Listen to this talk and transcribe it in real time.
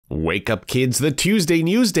Wake up kids, the Tuesday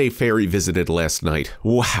Newsday fairy visited last night.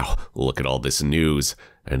 Wow, look at all this news.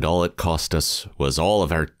 And all it cost us was all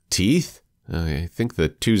of our teeth? I think the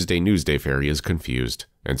Tuesday Newsday fairy is confused.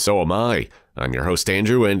 And so am I. I'm your host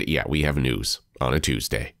Andrew, and yeah, we have news on a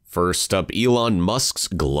Tuesday. First up, Elon Musk's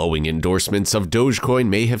glowing endorsements of Dogecoin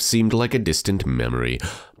may have seemed like a distant memory.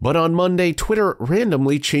 But on Monday, Twitter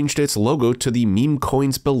randomly changed its logo to the meme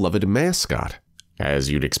coin's beloved mascot.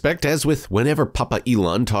 As you'd expect, as with whenever Papa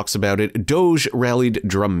Elon talks about it, Doge rallied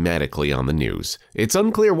dramatically on the news. It's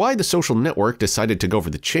unclear why the social network decided to go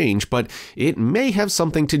for the change, but it may have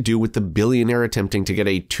something to do with the billionaire attempting to get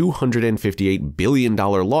a $258 billion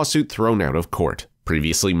lawsuit thrown out of court.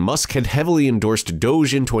 Previously, Musk had heavily endorsed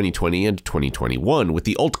Doge in 2020 and 2021, with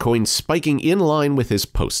the altcoin spiking in line with his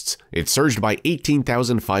posts. It surged by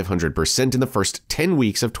 18,500% in the first 10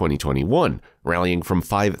 weeks of 2021, rallying from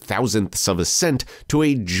 0.005 of a cent to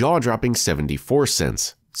a jaw-dropping 74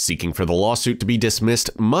 cents. Seeking for the lawsuit to be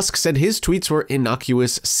dismissed, Musk said his tweets were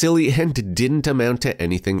innocuous, silly, and didn't amount to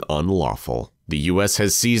anything unlawful. The US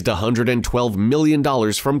has seized $112 million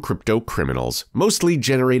from crypto criminals, mostly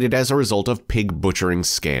generated as a result of pig butchering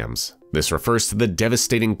scams. This refers to the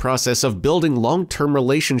devastating process of building long-term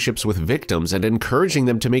relationships with victims and encouraging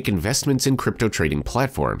them to make investments in crypto trading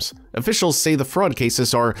platforms. Officials say the fraud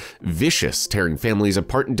cases are vicious, tearing families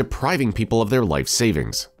apart and depriving people of their life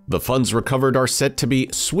savings. The funds recovered are set to be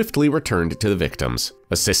swiftly returned to the victims.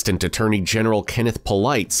 Assistant Attorney General Kenneth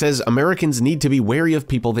Polite says Americans need to be wary of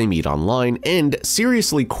people they meet online and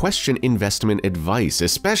seriously question investment advice,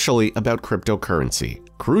 especially about cryptocurrency.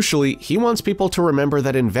 Crucially, he wants people to remember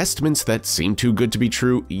that investments that seem too good to be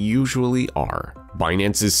true usually are.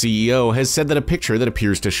 Binance's CEO has said that a picture that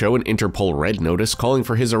appears to show an Interpol red notice calling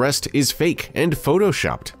for his arrest is fake and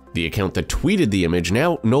photoshopped. The account that tweeted the image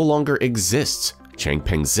now no longer exists.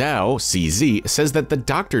 Changpeng Zhao, CZ, says that the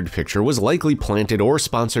doctored picture was likely planted or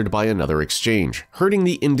sponsored by another exchange, hurting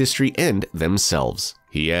the industry and themselves.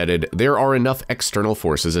 He added, "There are enough external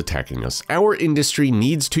forces attacking us. Our industry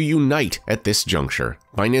needs to unite at this juncture."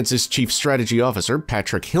 Binance's chief strategy officer,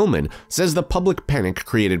 Patrick Hillman, says the public panic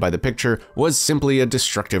created by the picture was simply a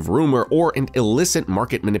destructive rumor or an illicit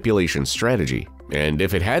market manipulation strategy. And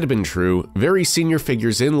if it had been true, very senior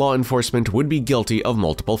figures in law enforcement would be guilty of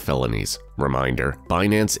multiple felonies. Reminder,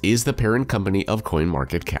 Binance is the parent company of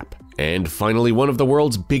CoinMarketCap. And finally, one of the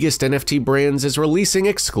world's biggest NFT brands is releasing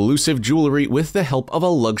exclusive jewelry with the help of a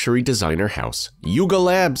luxury designer house. Yuga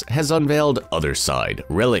Labs has unveiled Other Side,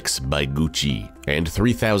 Relics by Gucci, and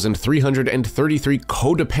 3,333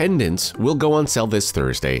 codependents will go on sale this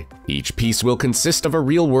Thursday. Each piece will consist of a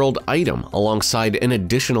real-world item alongside an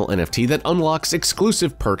additional NFT that unlocks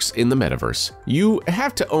exclusive perks in the metaverse. You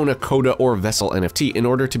have to own a Coda or Vessel NFT in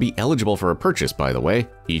order to be eligible for a purchase, by the way.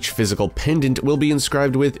 Each physical pendant will be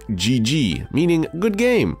inscribed with GG, meaning good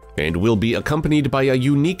game, and will be accompanied by a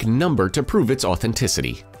unique number to prove its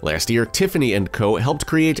authenticity. Last year, Tiffany & Co. helped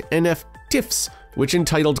create NFTIFs, which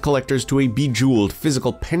entitled collectors to a bejeweled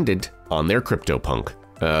physical pendant on their CryptoPunk.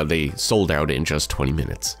 They sold out in just 20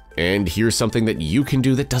 minutes. And here's something that you can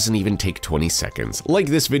do that doesn't even take 20 seconds. Like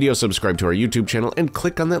this video, subscribe to our YouTube channel, and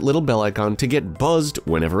click on that little bell icon to get buzzed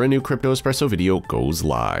whenever a new Crypto Espresso video goes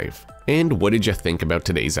live. And what did you think about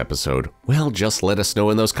today's episode? Well, just let us know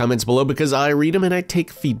in those comments below because I read them and I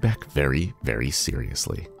take feedback very, very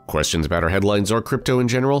seriously. Questions about our headlines or crypto in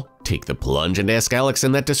general? Take the plunge and ask Alex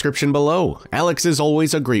in that description below. Alex is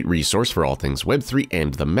always a great resource for all things Web3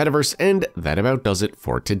 and the metaverse, and that about does it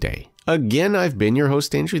for today. Again, I've been your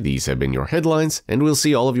host Andrew, these have been your headlines, and we'll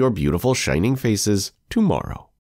see all of your beautiful shining faces tomorrow.